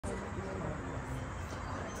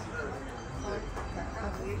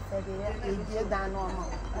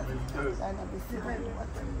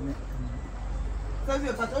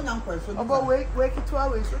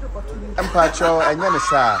Empacho enya ne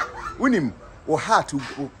saa unim wo heart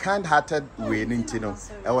wo kind-hearted way nintino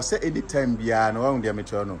e wo say anytime bia no won dia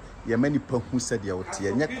mecho no ye mani pa hu se dia wo te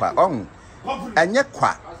enye kwa on enye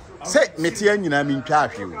kwa say meti anyina mi ntwa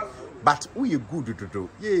ahwe but we you good dodo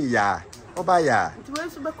ye ya obaya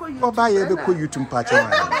be ko YouTube mpacho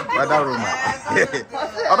wada roma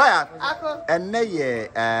obaya enne ye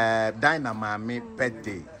dynamame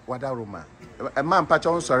birthday wada roma man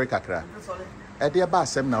mpacho on sorry kakra e dey ba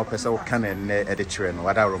asem na opese wo kan enne e dey kire no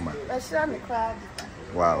wada roma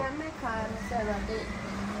wow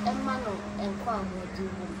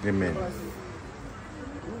amen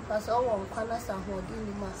because all one corner some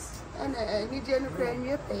holding mass and ni je no kra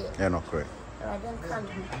nwie pe yeah no kra I don't can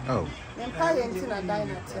oh then pay into na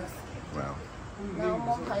diner test wow now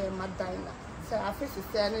mom pay my diner so I feel to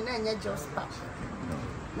say na nya just pa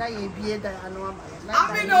na ye bie da anu ama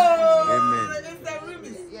amino amen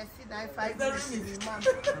yes see that 5 years man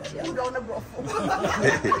you don't know bro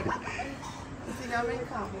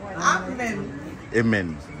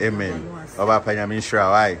amen amen oba panyame shira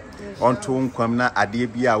why onto nkwam na ade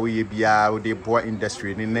bia wo ye bia wo de boy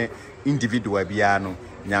industry ne individual bia no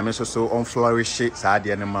nyame so on flourish sa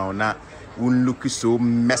ade ne ma na un look so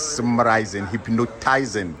mesmerizing,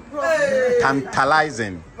 hypnotizing,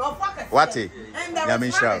 tantalizing. What it?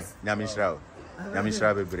 Nyame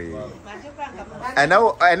shira bebre. I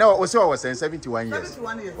know also I was saying 71 years.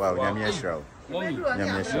 Wow, nyame shira.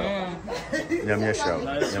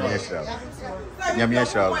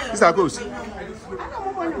 Is that goes?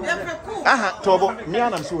 Aha, Tobo, me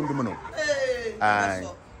and I'm soon do no.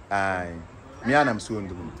 Aye. Me and I'm soon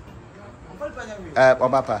do.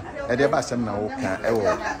 Obapa, e dey ba sem na wo kan e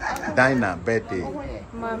wo Dina birthday.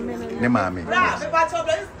 Ne mami.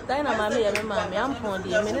 Dina mami ya me mami ampon di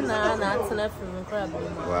me na atena firi nkra bi.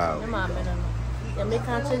 Wow. Ne mami no. Ya me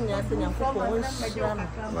kan chenya se nyankopɔ won hyira no.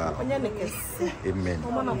 Onye ne kese. Amen.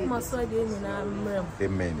 Omo na kuma so de nyina mrem.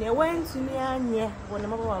 Amen. Ne wantumi anye wona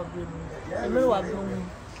maba wa bru. E mere wa bru.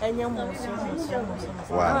 Enye mo so.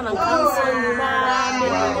 Wow. Na kan so nyina me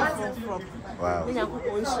from. Wow.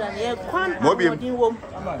 Mobium.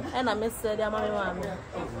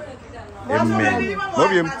 Amen.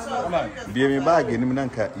 Mobium. Be bag in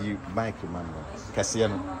Nanka, you Mike man.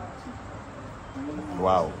 Cassiano.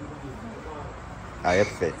 Wow. I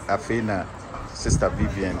have na Sister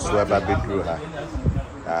Vivian, so about bedroom her.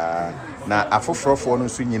 Na afofro fo no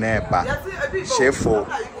so nyina eba. Chefo,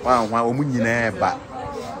 wan omu nyina eba.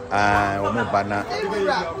 Omu bana.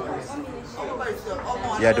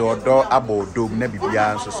 Yeah, the door about dome never be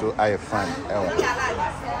answer, so I have fun.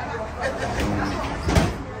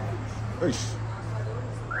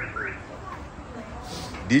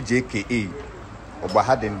 DJ KE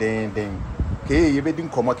Obahadin ding K, you be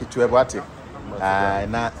didn't come up to a water.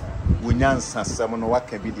 Now, we nyansa someone what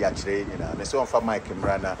can be the actual, you know, and so on for my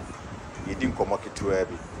camera. You didn't come up to a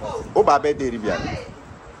bit. Obabe de Rivian.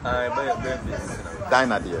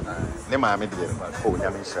 Dina dear. Nema me dear. Oh,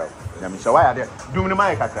 Nyamisha, why are there? Do me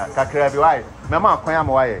my kakrabi, why? Mamma, Koyam,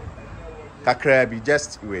 why? Kakrabi,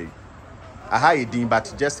 just wait. A high dean,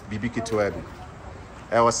 but just be big to every.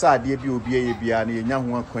 I was sad, dear, you be a biani, young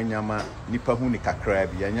one Koyama, Nipahuni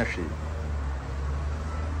kakrabi, and yashi.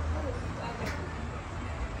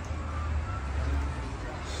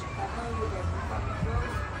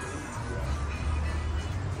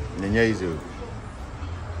 Nenyazu.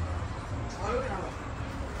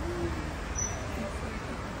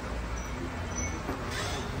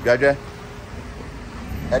 Gaja,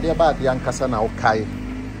 ade about the ankasa na okai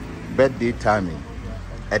birthday timing.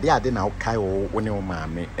 Ade ade na okai wo woni wo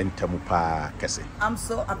maame entamu pa kese. I'm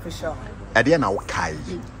so appreciative. Ade na okai.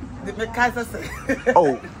 The Kaiser say.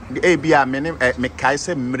 Oh, bia me kai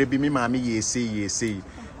se mre bi mi maame yesi.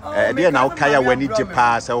 Ade na okai a wani je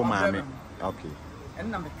pa se wo maame. Okay. And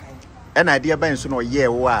number kai. And idea ben so no ye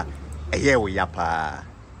wo a eye wo ya pa.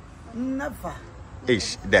 Never.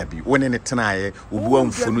 Ish, Debbie, when in a tonight,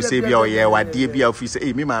 won't funu say be or ye, what dear be of his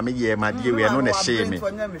me, mammy, ye, my dear, we are not ashamed.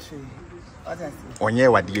 On ye,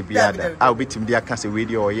 what dear be other. I'll beat him, dear Cassie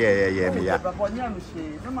radio, or ye, me.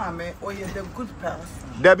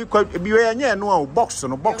 Debbie could be a no box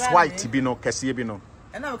on a box white to be no Cassibino.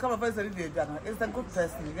 And I will come up as a it's a good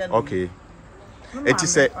person. Okay. It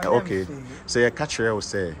is a okay. Say a catcher will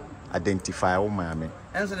say, identify, oh, mammy.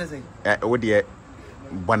 Answer the thing. Oh, dear.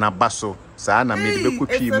 Bonabaso, Sana made the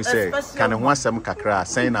cookie, me say, can I want some kakra,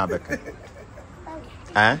 say na beka.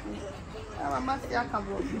 Eh?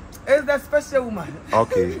 It's that special woman.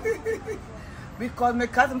 Okay. Because my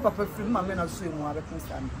cousin papa film my men are so more than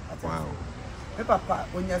stand. Wow. My papa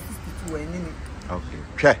when you're 62 and in it. Okay.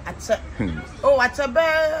 Oh, I check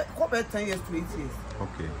bear 10 years to 8 years.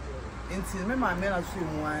 Okay. Until my men are so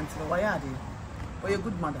more until why are they? For your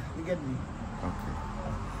good mother, you get me. Okay.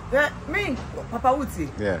 Yeah, me, Papa would say.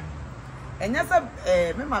 Yeah. And yes,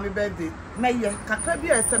 my mommy birthday, may you can't be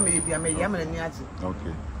a semi, maybe I may yam and yachi.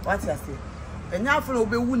 Okay. What I say. And now for no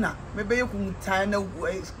be wuna, maybe you can tie no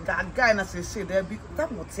way, guy and I say there be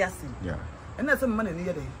that what's yassin. Yeah. And there's some money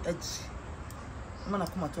near the edge. Man, I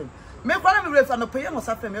come at home. May one of the pay or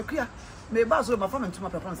something, may clear. May buzz my phone to my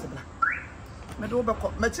papa. My daughter,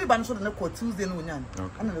 my two bands on the court Tuesday noon, and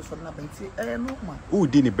there's one up and say, no man. Who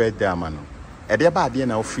didn't bed there, man? At the bad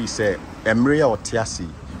end of free say, Emria or Tiasi,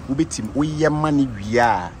 who beat him, we your money, we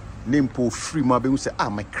are. Name poor free mobile say, ah,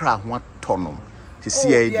 my crowd, one tonum. To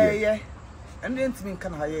see a yeah. And then to me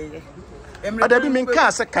can hire. I don't mean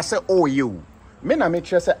cast a cassa or you. Men are make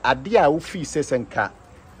sure say, a dear who fee says and cat.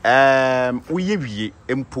 We ye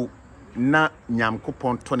impu na nyam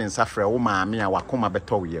coupon ton and suffer, oh, mammy, I will come a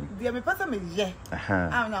betorium. Dear, my person is ye.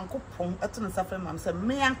 I'm young coupon, a ton and suffer, ma'am, said,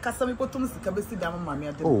 me and Cassami Cotum is the cabin down, mammy.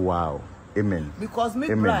 Oh, wow. Amen. Because me,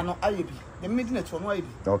 Brian, or I be the midnight from Wady.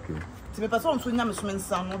 Okay. To me, person to Yamasman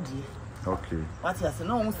son, oh dear. Okay. What he has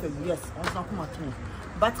no one said yes, on not come at me.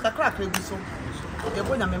 But a crack will be so. You're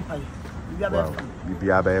going to empire. You be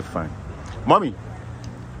a fine. Mommy,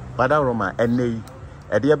 Father Roma, and nay.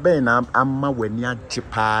 At the bay, I'm when you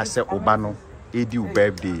chipa say Obano, edu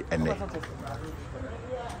birthday and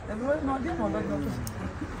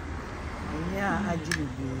yeah, I did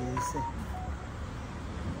say.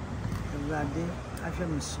 I feel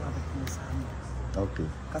Miss okay.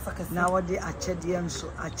 Now, what the Achedium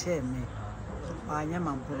so Ache me. I am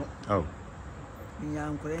a bro. Oh,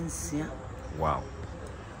 young Corencia. Wow.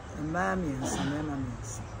 And mammy and some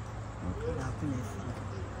enemies.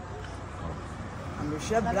 I'm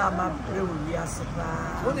sure Brahma will be a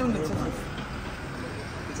surprise. What do you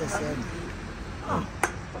just said?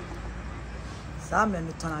 Some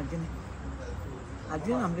men turn again. I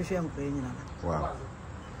didn't understand playing. Wow.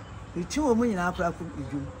 You 2 women in Africa could be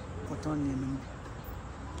you for turning.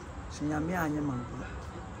 Sinyame anyama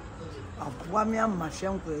abua me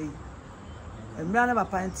amahwenko yi emra na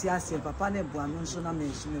papa nti ase papa na bua me nso na me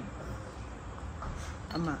nso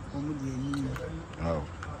ama omu di ani oh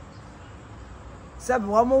sabe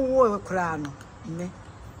wo mo wo kra no me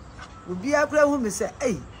obi akra hu me se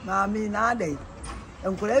maami na adai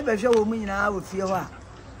enkura e behwe wo mu nyina wo fie ho a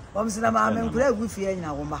wo mse na maami enkura egu fie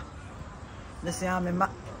nyina wo ma ne se ame ma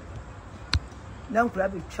na enkura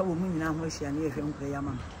be twa wo mu nyina ho ahia na ehwe enkura ya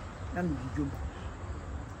ma na me djom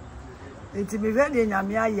enti me hwe de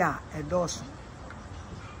nyame aya edoso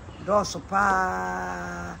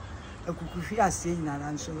pa akukuhwi ase nyina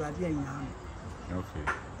na nso rade anyam okay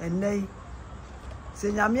enei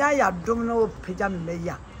se nyame aya dom na opagya me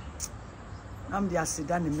meya am dia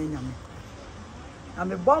sida ne menyame na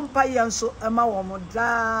me bompa ye nso ema wo mo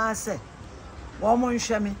daa se wo mo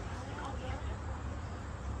nhwe me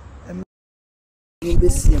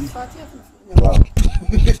besiem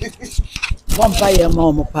bompa ye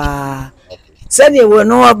ma mo pa se ne wo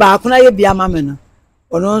no ba akuna ye bia ma me no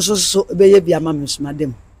ono nso so be ye bia ma me so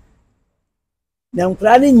madem na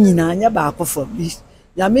nkura ne nyina anya ba akofo bi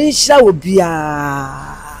nyame nhira wo bia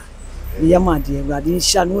ye ma de awurade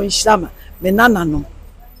nhira no nhira ma me nana no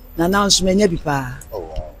nana nso me nya bi pa oh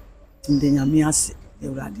wow tinde nyame ase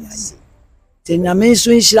awurade aye te nyame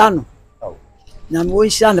nso nhira no oh nyame wo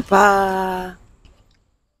nhira ne pa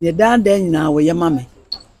ye dan dan nyina wo ye ma me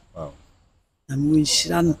wow nyame wo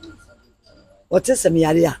nhira no wote se me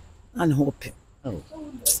yare a na ne ho pe oh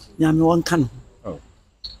nyame won ka no oh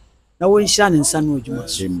na wo nhira ne nsa no odwuma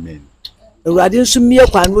so amen awurade nso mie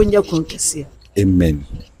kwa no nya kon kese amen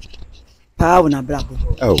pa na brabo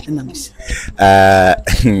oh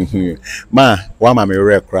ma wa ma me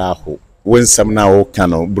rekra ho when some now can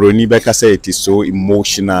broni beka say it is so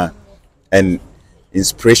emotional and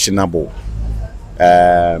inspirational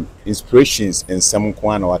inspirations and some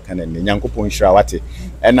kwana wa kana ne nyankopon hira wate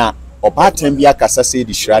na obatem bia kasa say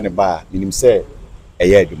di hira ne ba minim say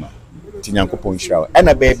eye aduma ti nyankopon hira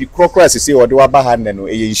na baby krokro asese ode wa ba ha ne no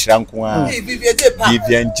eye hira nko a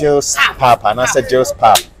Vivian Jill's papa na say Jill's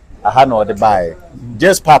papa aha no the buy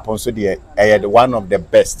just papa so the one of the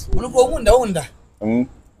best hunda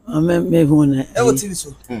me huna e wotiri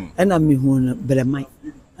so na me huna bremai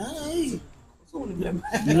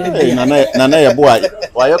nana ya boy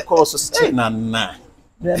wa ya course still nana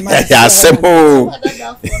ya semo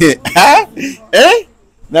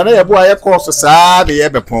nana ya boy ya course sa de ye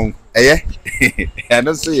bepon ya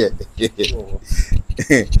no so ye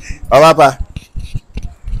papa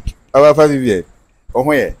Aba fa Vivian.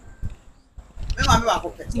 Ohun ye. Me ma me ba ko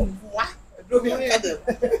pe. Wa. Adrobi anka dem.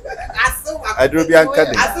 Adrobi anka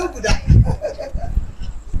dem. Asu buda.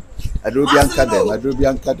 Adrobi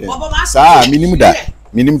anka dem. Sa minim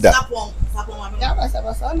da. Sapon wa. Ya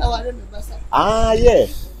basa na ware me basa. Ah, yeah.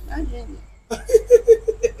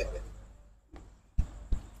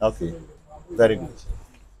 Okay. Very good.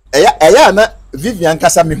 Eya na Vivian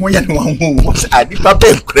kasa me ho ye no hu. Adi papa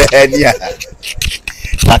ekura ni a.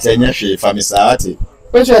 Atenya hwe famisa ati.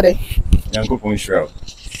 Which one? Yankopon hwe.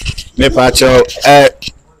 Me pa cho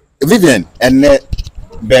Vivian ene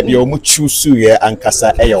baby o mu chusu ye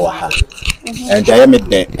ankasa eye wa ha. And I am me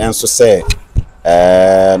enso say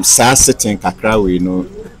sa sitting kakra we no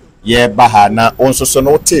ye ba ha na onso so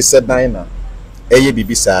no te se dan na eye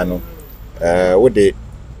bibisa no wo de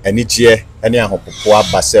anigye ene ahopopo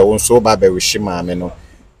aba se onso ba be wishi maame no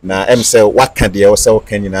na em se waka de wo se wo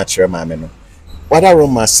kan nyina kire maame no wada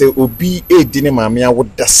roma se obi edi ne maame a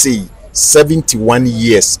woda sei 71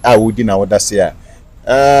 years a wodi na woda sei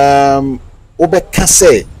a obeka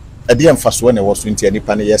se ade emfaso na wo so nti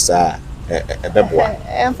anipa ne yesa ebeboa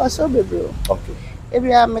emfaso bebro. Okay.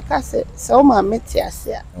 Ebia meka se o ma meti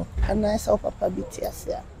ase a ana se o papa bi ti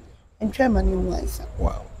ase a entwe mani wansa.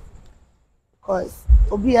 Wow. Because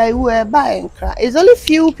obi ai wo e ba enkra. It's only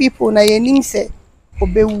few people na yenim se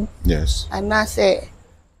obewu. Yes. Ana se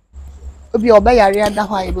obi oba yare ada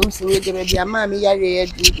ho ai be se we de bia ma me yare ya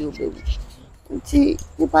di obewu. Nti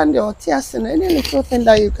nipa de o ti ase na any little thing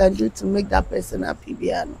that you can do to make that person happy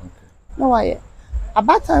bia no. No why?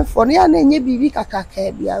 About time for ya na enye bibi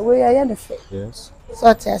kakaka bia we ya ne fe. Yes. So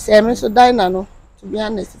I say me so dine no to be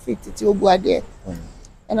honest 50 obuade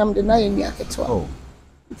and I'm the na yemi aketo. Oh.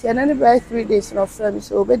 It's another by 3 days no friend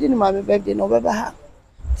so obedi ni mama birthday no beba ha.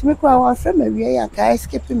 Ti me kwa wan friend me wie ya ka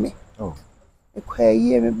escape me. Oh. E kwa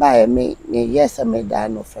yie me ba me yes me da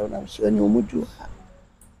no friend am sure ni omudu ha.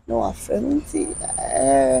 No a friend ti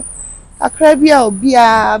akra bia obi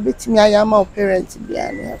a betimi ayama parents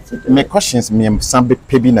bia no have to do. Me questions me some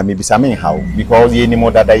pebi na me bisa me how because ye ni mo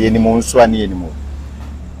dada ye ni mo nso ani ye ni mo.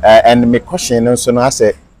 And me question no so no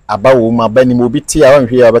ase aba wo ma ba ni mo bi ti a wan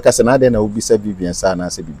hwe abeka se na de na obi sa Vivian sa na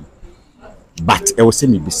ase bibi. But e wo se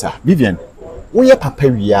me bisa Vivian wo ye papa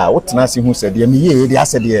wi a wo tena se hu se de me ye de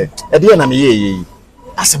ase de e de na me ye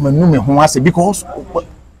ase manu me ho ase because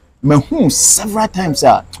me hu several times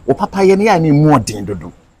a wo papa ye ne ya ni mo den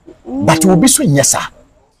dodo. But we be so nyesa.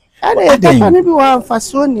 Ade papa ni bi wa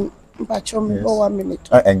mfaso ni mpacho me go 1 minute.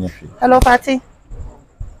 Hello Fati.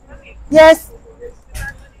 Yes.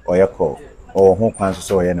 Oya call. Oh ho kwan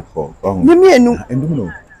so oya ne call. Ni mienu. Endum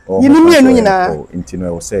no. Ni mienu nyina. Intino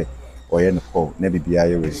I will say oya ne call. Na bibia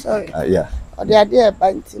ye we. Yeah. Ode ade e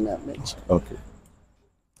ba ntina mechi. Okay.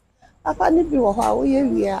 Papa ni bi wo ho a wo ye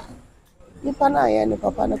wi a. Nipa na ye ne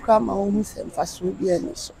papa ne kra ma wo hu se mfaso bi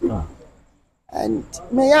ani so. And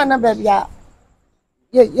me ya na baby a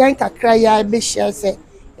ye kakra ya be share say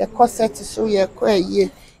ye corset so ye ko aye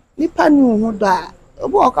nipa ni hu do a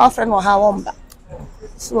obo o ka friend wo ha womba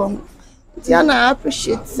so ti na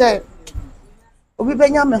appreciate say obi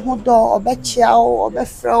benya me hu do obechia o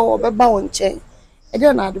obefra o obeba wo nchen e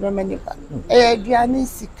dey na ade be manipa e aduane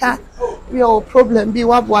sika we o problem bi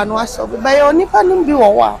waboa no aso be ye nipa ni bi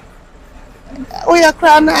wo wa o ya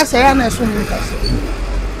kra na ase ya na so ni kaso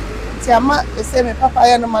Tiama say me papa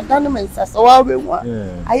ya no madano me so wa be wa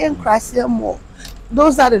I am crazy more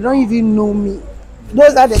those that they don't even know me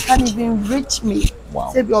those that they can't even reach me. Wow.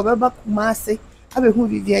 Say be obeba kumase abe hu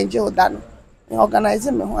Vivian je odano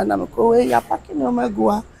organize me ho na me ko we ya packing no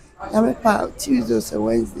magua ya me pa Tuesday or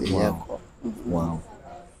Wednesday. Wow. Wow.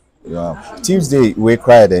 Yeah. Tuesday we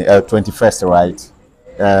cried 21st right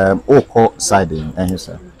oko siding and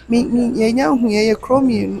sir me ye nya hu ye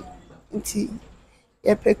chromium nti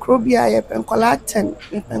ye pe krobia ye pe nkola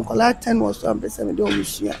 10 was so ambese me do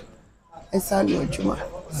mushia esa no adwuma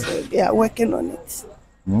so they are working on it.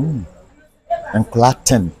 Nkola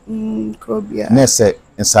 10 krobia na se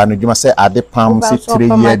esa no adwuma se ade pam se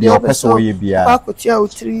 3 year de opeso ye bia kwa kutia o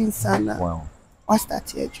 3 insana. Wow. What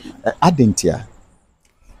start ye adwuma adentia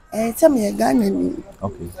tell me Ghana ni.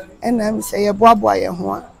 Okay. And I'm say ye boaboa ye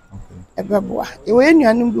ho a ebeboa ye we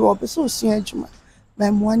nuanum bi wo beso osun adwuma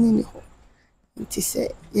ba moani ni ho nti se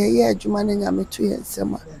ye adwuma na nya meto ye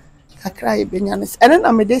nsema kakra ye benya no ene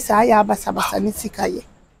na me de sa ya abasa basa ni sika ye.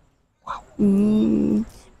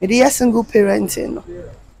 Me de single parent no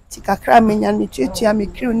ti kakra menya ni tuatua me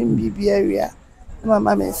kiri ni bibia area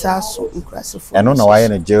mama me nsa so nkrasefo eno na why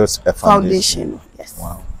na jails foundation. Yes.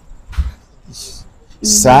 Wow.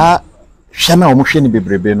 Sa hwana o mo hwe ni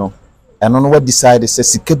bebrebe no eno no wa decide se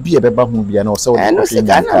sika bi e beba ho bia na o se o no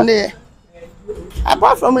sika na ne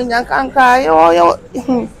Apart from Yankanka,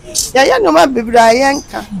 yeah, no my baby,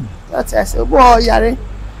 Yanka. That's I said, boy, Yare.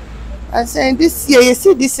 I saying this year, you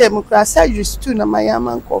see this same class, I used to know my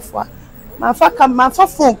yaman coffee. My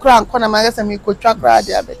phone crown, corner my guess, and me could track right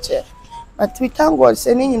there, but we thank God,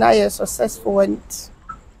 sending in a successful one.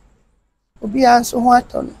 Will be answer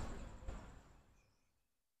what on.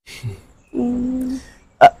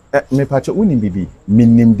 Me pacho uni bibi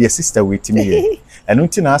minim de sister wait me eno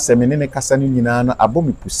nti na asem ne kasa no nyina no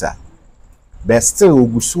abomi pusa but still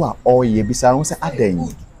ogusu a oye bisa ho se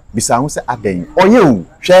adan oye o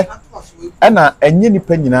hwe na enye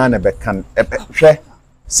nipa nyina na be kan hwe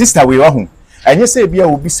sister we ho enye se bia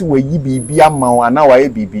obi si wayi bibi ama na waye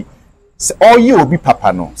bibi oye obi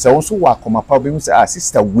papa no se wo so wa koma pa obi se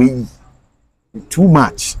sister we too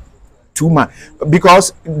much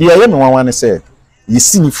because the ayem one say you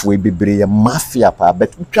see if we be mafia pa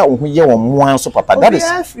but twa wo ho ye wo moan so papa that is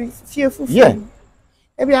fearful yeah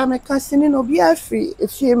ebi am casting no be free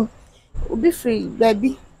efiem obi free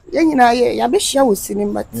baby ye nyina ye ya be hia wo sini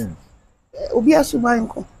but obi asuban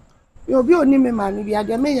ko ye obi oni me ma no bi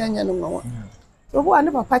ade me yanya no nwa so bo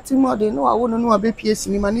ane papa ti mo de no wa wo no be pie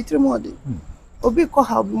sini ma ni tri mo de obi ko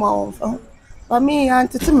ha obi ma won fa but me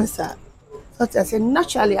antete me sa so I say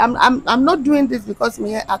naturally I'm not doing this because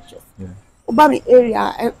me an actress Obama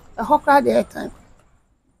area a hawker there time.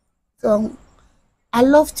 So I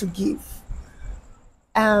love to give.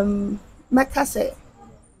 Mecca say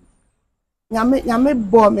Yame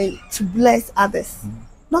bore me to bless others.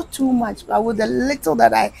 Not too much, but with the little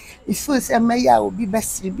that I feel say me I will be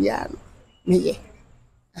best Vivian. Me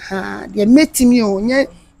they met me on yeah.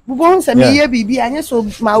 Bubon say me bibi anya so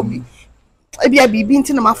ma be. Ebi a bibi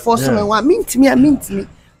nti na ma force me wa mint me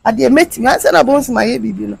but they met me answer na bon my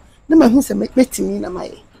bibi no.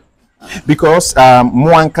 Because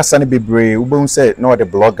mo ankasa ne bebre wo be say no the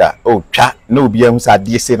blogger oh twa no bia hu say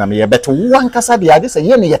ade say na me but wo ankasa de ade say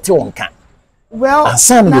ye ne yete wonka well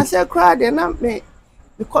na say crowd na me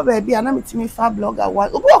because baby na me timi fa blogger wa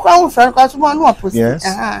obo kwa wo friend kwa so mo no post yes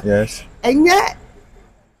enye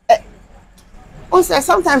o say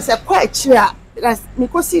sometimes say quite cheer me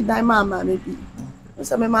ko see die mama maybe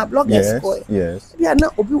so me my blogger score yes bia na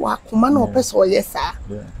obi wa akoma na opeso yes ah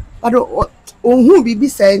but ohun bibi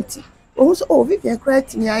senti ohun so Vivian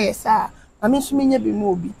credit me ayesa ami so menye bi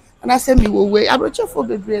mo obi and I say me wo we abroche for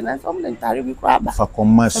bebre na some ntare bi kwa ba fa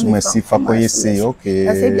koma sumasi fa ko yesi okay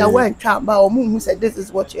I say ya wan tamba o mu say this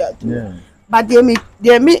is what you are doing but they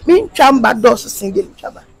me tamba dos sin dem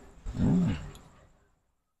tamba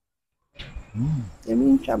they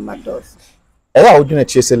me tamba dos e ya oduna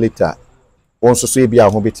chese later won so e bia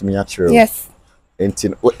ho betimi a kire yes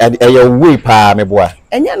entin e way pa me boa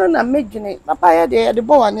enya no na medwene papa ya de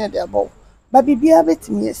bo wane de bo ba bibia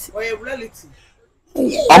betimi esi oye reality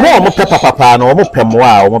amo papa no omo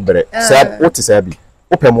pemoa omo bere say what is abi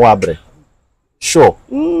o pemoa bere sure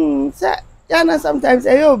say ya na sometimes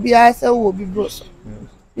e obi a say wo bi bros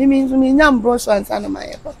me means me nyam bros and sana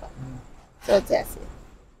my papa so that's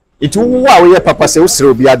it wo a we papa say o sire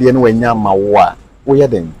obi ade no wanya ma wo a wo ye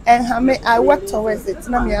den and I work towards it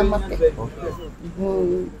na me am okay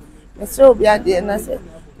so be ade na say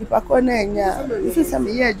if I call na nya if you say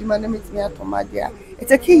me ye adwuma na metimi atoma dia it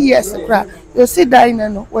take years kra you see die na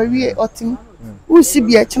no we otim who see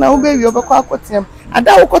be a china wo be wi obekọ akotem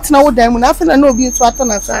ada wo kotena wo dan mu na afa na obi nso ato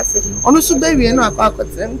na asase ono so be wi no akọ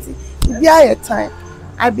akotem ti be a time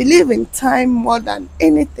I believe in time more than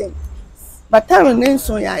anything but time no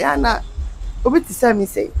so ya na obi ti say me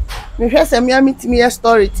say me hwe say me amitimi ya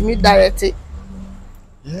story ti me direct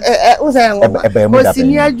o say o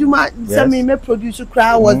senior juma say me produce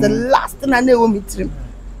crowd was the last thing I know me trim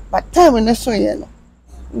but time no so ye no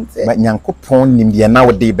but nyankopon nim de na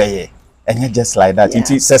wo de be ye enye just like that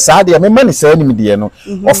nti se sa de me mani say nim de no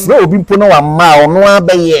ofro obi mpo no wa ma ono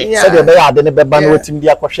abe ye say de be ya de ne be ba no otim de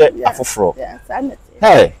akohwe afoforo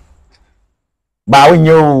hey ba wo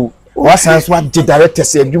nyo wasan so ade director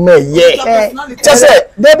say adwuma ye just say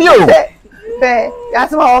debi o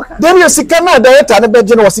that's my work debi o sika na director ne be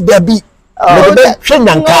je no wasi debi no be hwe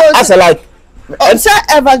nyanka as like say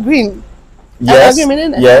evergreen yes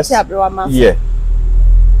yeah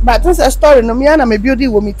but this a story no me na me build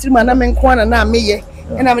wo me tiri na me nko na me ye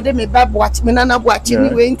na me de me ba boachi me na boachi ni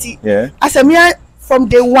we nti as a me from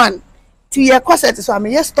day 1 to year concert so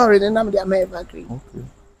me ye story na me de am evergreen okay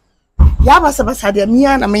ya basa de me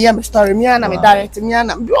na me ye me story me na me direct me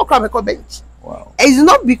na me okra me ko bench wow it's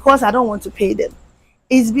not because I don't want to pay them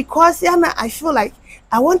it's because I feel like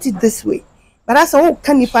I want it this way but that's all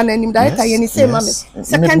can you find any director you say mama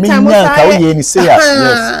second time what you say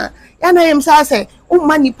yes yana yem say o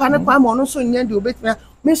mani pa na kwa mo no so nya de obetime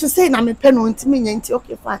Me should say na me pen on to me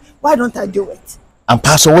okay fine. Why don't I do it? And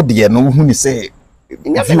pass what the no who say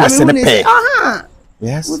viewers in the pay.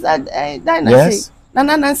 Yes. Was that yes.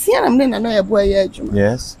 Na see am na no ye boy adwuma.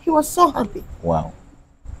 Yes. He was so happy. Wow.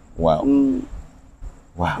 Wow.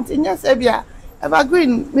 Wow. Ntinya say bia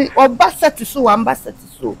evergreen me obasa to so ambassador to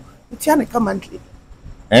so. Ntia come monthly.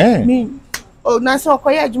 Me. Oh, na so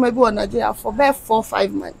koya adwuma bi won Nigeria for about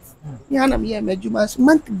 4-5 months. Me ana me adwuma so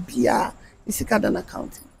month bia isika dan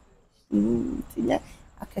accounting. Ntinya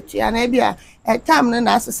akatia na bia time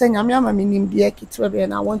na so say nyame ama me nim bia kitwa bia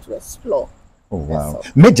na I want to explore. Oh wow.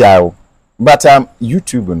 Major, but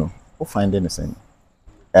YouTube no, we find anything.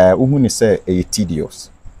 Uhuni say a tedious.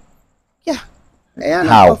 Yeah.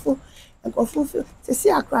 How? Say see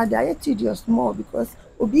akra dey tedious more because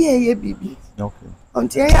obi eye bibi. Okay.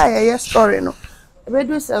 Until ya story no. Ebe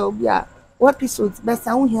do say obi a what episodes best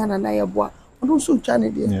an uhia na ye boa. Odo so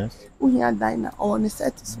channel dey. Yes. Uhia dan na on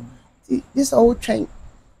set. This whole train.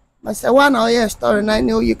 I say one hour story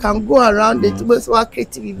now you can go around it but so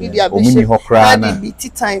creative video be tea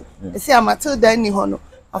time. I say I'm till then ni hono.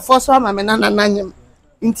 I force one my na nanyem.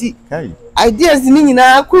 Nti ideas ni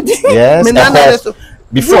nyina could yes.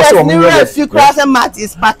 Before so few class and math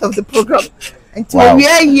is part of the program. Until we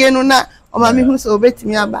are here no na o ma me hu so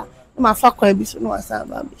betimi aba. Ma fa kwa bi so no asa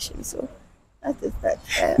aba ambition so that is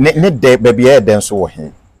that. Ne de baby e den so wo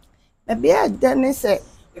he. Baby e den say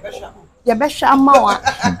Yabesha Amawa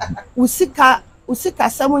Usika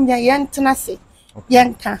Samunya Yantanase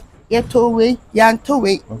Yanka Yetowe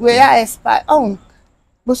Yantowe where I expire on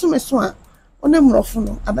Bosume Swan on them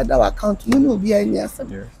rofuno abeda account you know be any answer.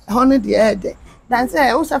 100 year day. Then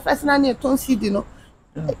say also first na near ton seed no.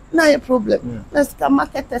 Na a problem. Let's come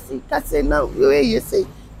market say now you say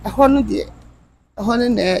 100 year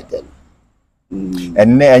 100 year.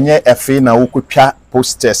 And enye efe na ukotwa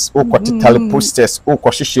posters ukotitale posters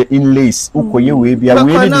ukohihye inlays ukoye we bia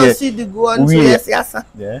we ni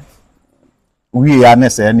yeah we are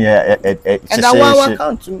nese ne and our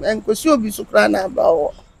account enkosi obi sukra na ba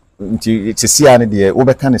wo nti tisia ne de wo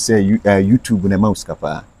beka ne say YouTube na mouse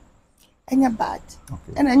kapa enya bad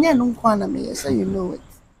and enya no nkwa na me say you know it.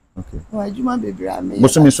 Okay. Wa juma bebre ame.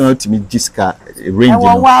 Boso me so timi jiska range.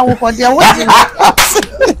 Wa wo ko de wo jina.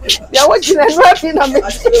 Ya wo jina no fi na me.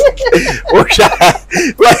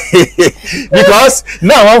 Because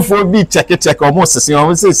now one for be check almost say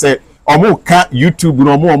omo ka YouTube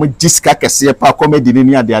no omo jiska kese pa comedy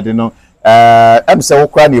ni ade no am say wo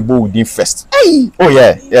kra na ebo within first. Oh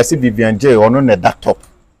yeah, yes Vivian J ono na that top.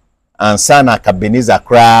 Ansana kabeniza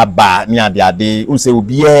kraba ni ade unse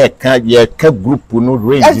obi e ka group no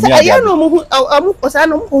range ni ade. Ya no mo osa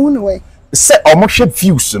no mo hu ni we. Se omo hwe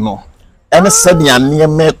views no. Ene se ni ane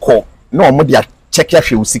meko na omo dia check ya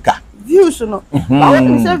hwe usika. Views no. Ba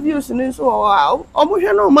we say views no so omo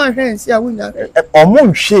hwe no ma hwe nsi a wunya. Omo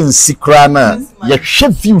hwe nsi kra na ya hwe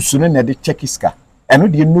views no na de check iska. Eno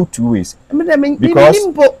de no two ways. Because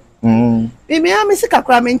me am sika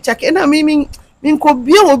kra me check na me Minko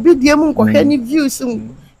bia obi die mu nkohwe ni views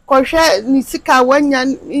nkohwe ni sika wanya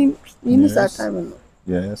ni time no.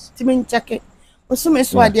 Yes. Ti me check. Osume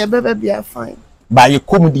so ade beba bia fine. Ba ye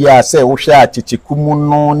kom dia say wo hwe achichi kumu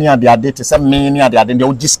no ni ade te say me ni ade de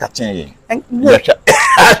wo jiska chen ye. No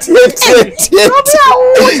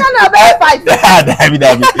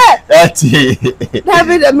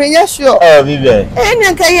David me ya sure. Oh Vivian.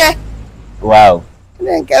 Nyanka wow.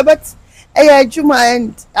 Nyanka but Juma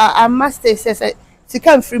and I must say says she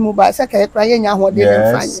come free mobile so can try nya ho de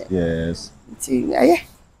fanye. Yes.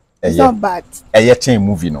 It's not bad. A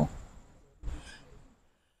movie no.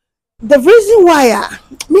 The reason why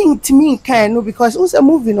me kind no because it's a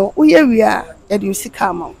movie no we are that you see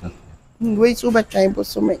come out. Wait so be trying for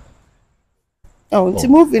so me. Oh, the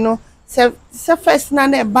movie no se first na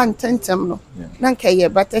na ban tentem no. Na nka ye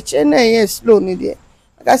but a chain na slow ni there.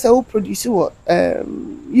 Like I said, who produce what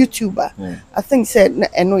YouTuber. I think said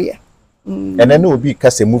no yeah. And I know be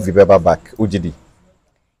cast a movie back. Ujidi.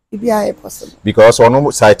 It be possible. Because on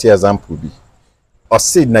no site example be. Or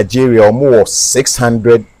say Nigeria or more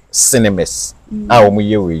 600 cinemas.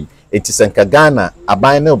 We. It is in Ghana. A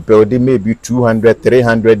binary building maybe 200,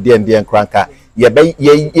 300 and cranker. Ye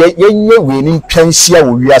winning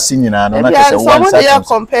pension we are seeing in an so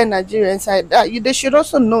compare Nigeria inside that they should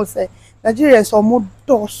also know say Nigerians are more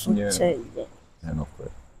dorsal change.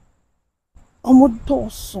 Almost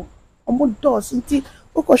dorsal.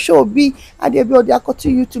 Oko show be at the build to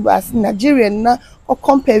YouTubers Nigerian na or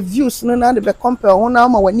compare views no na be compare one na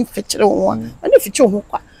when you feature one and if feature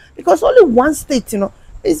one because only one state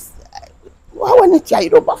is how when it ya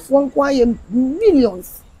over phone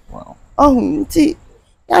millions. Wow. Oh, see,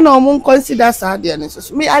 ya na omo consider sad there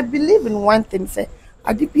so me I believe in one thing say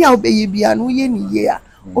ade bia obeye bia no ye ni ye a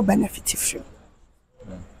o benefit from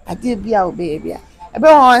ade bia obeye bia ebe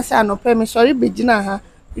won say anope me sorry begina ha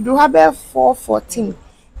we do have 414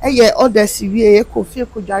 eye orders wie ye ko fie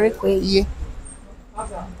ko dware ko ye.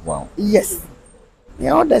 Wow. Yes.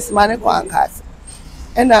 Yeah, orders man ko ankas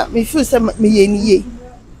and me feel say me ye ni ye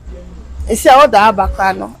e say order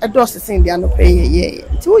abaka no e do sesen dia no pay ye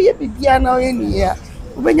ti wo ye bibia na wo ye ni ye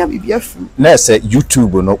ubenya bibia fru na say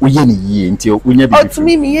YouTube no uye ni yie nti unya bibia to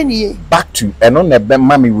me ye ni ye back to eno na be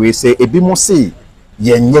mami we say ebi mo say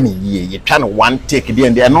ye nye ni yie ye twa no one take there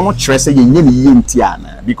and eno no kire say ye nye ni yie nti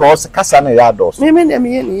ana because kasa na ya dos me me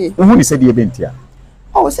ye ni ye uhu ni say de be nti a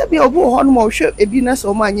oh say be obu ho no mo hwe ebi na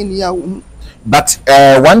so ma nye ni ya wo but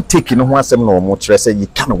one take no ho asem no mo kire say ye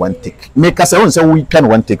twa one take me kasa won say we twa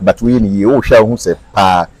one take but we ni ye o hwa ho say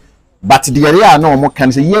pa but the area no mo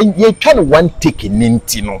kan say ye twa one take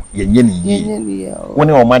ninti no ye nye ni yie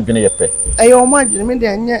woni o ma dwene ye pe ayo ma dwene me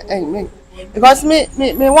de nye because me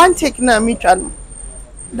one take na me twa no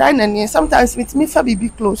then sometimes me fa be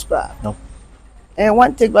close bra no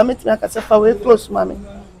one take but me twa ka say fa we close mama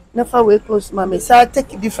never way close mommy so I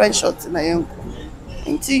take different shots na yanko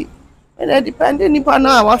nti and depending upon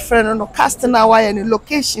our friend no casting our and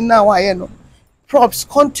location now no props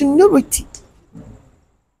continuity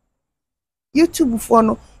YouTube for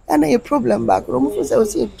no and a problem back room for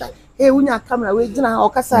say hey unya camera we gina o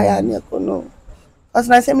kasa ya ne ko no cause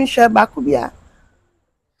na say me share back bia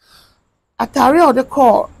atare o de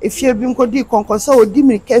call if you been ko di konkonsa o di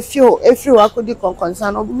mirika fio efri wa ko di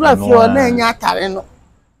konkonsa no bura fio na nya atare no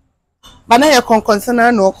bana ya konkonsa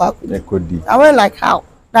no kwa ko di I went like how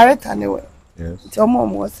direct anyway yes it's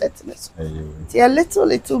more setness it's a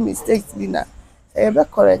little mistakes dina say be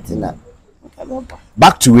correct na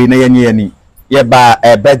back to we na yani ye ba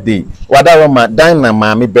birthday wada roma dan na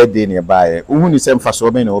mama birthday ne ba ye uhunu se mfa so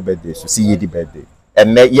be na o birthday so si ye di birthday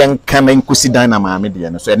enne yen kama nkusi dan na mama de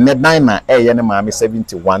no so enne dan na ye ne mama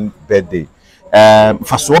 71 birthday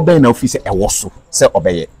mfa so be na ofisi e wo so se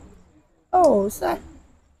obeye oh sir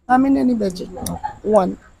I mean any budget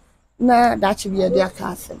one na that should be a dear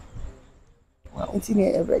castle it's in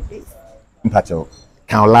every day mpacho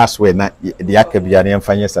can last way na the akabia ne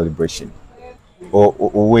mfanye celebration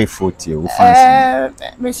o way 40 o fancy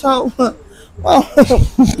me so well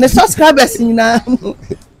the subscribers in na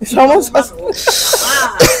it's almost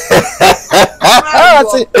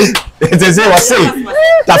it is what say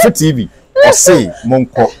Tafu TV or say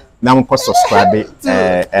monko na monko subscribe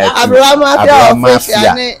Asamoah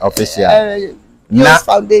official na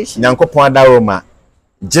foundation nyankopon adaroma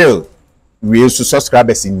Jill we also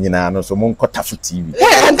subscribers in nyina no so monko Tafu TV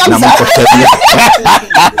na monko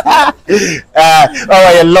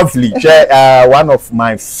oh lovely one of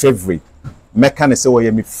my favorite mekane say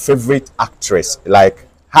we my favorite actress like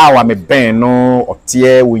how am ben no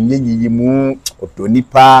otie wonyeyi mu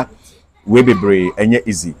odonipa we bebre enye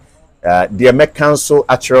easy the mekan so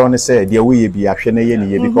actually on say the we be ahwe na ye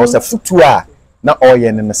ne because afutu a na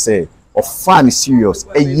oye ne say of fan serious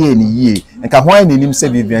eye ne ye nka hwan ne nim say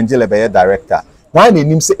Vivian be director hwan ne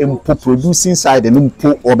nim say empo producing side ne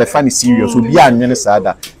mpo obe fan serious obi anwene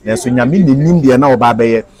sada na so nyame ne nim de na oba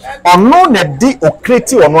be ono na de o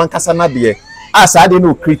create ono ankasa na de asade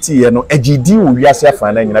no create ye no agidi wo wiase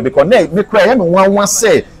afa na nyina because na me kra ye no wanwa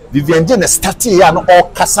say Vivian ne start ye no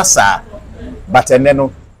all kasasa but ene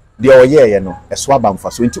no de oye no eso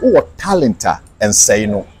abamfa so nti wo talent and say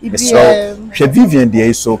no so hwe Vivian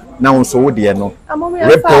de so na won so wo de no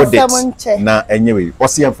report it na enyewe o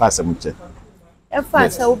se emfa asem nche emfa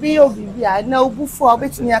say obi bia na obufu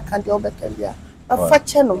obetimi akande obekambia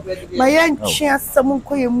afache no maya ntwe asem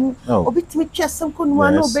nkoyemu obetimi twe asem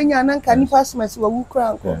konuma na obenya na nka nipa asomasi wa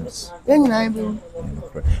wukura nko yenyina ebe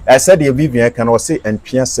I said the Vivian can say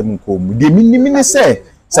ntwe asem nkomu de minimini say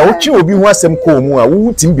sa wotwe obi hu asem komu a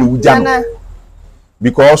wo timbe wugya no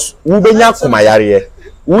because wo benya komayare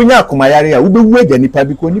wunya akomayare a wo bewu agya nipa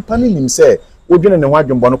bi ko nipa ne nim say odwene ne ho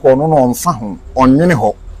adwombo no ko no no onfa ho onwene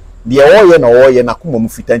ho de oye na oye na komom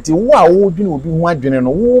fitanti wo a wo dwene obi hu adwene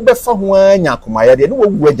no wo befa ho anya akomayare ne wo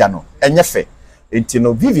wu agya no enye fe enti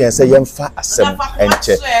no Vivian say yemfa asem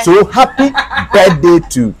enche so happy birthday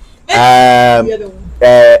to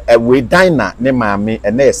we diner ne maame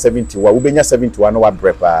ene 70 wa wo benya 71 no wa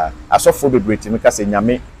brepa asofo bebreti no ka se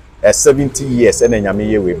nyame 70 years ene nyame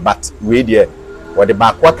ye we but we there what the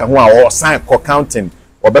back waka ho a o sign co counting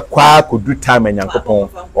obekwa kodu time enyankopon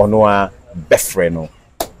ono a befre no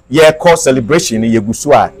ye call celebration ye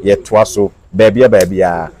gusu a ye toa so baby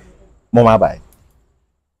a mama bye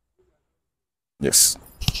yes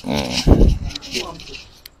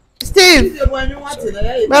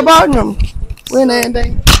Steve. Baba onyom. We na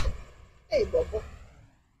ndai. Hey, Bobo.